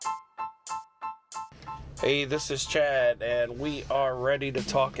Hey, this is Chad, and we are ready to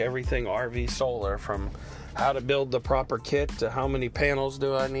talk everything RV solar, from how to build the proper kit to how many panels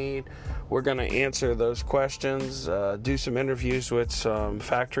do I need. We're going to answer those questions, do some interviews with some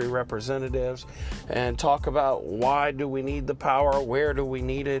factory representatives, and talk about why do we need the power, where do we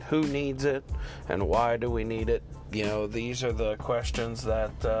need it, who needs it, and why do we need it. You know, these are the questions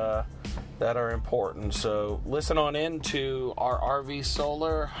that are important. So listen on into our RV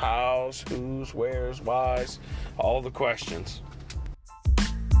solar, hows, who's, where's, why's, all the questions.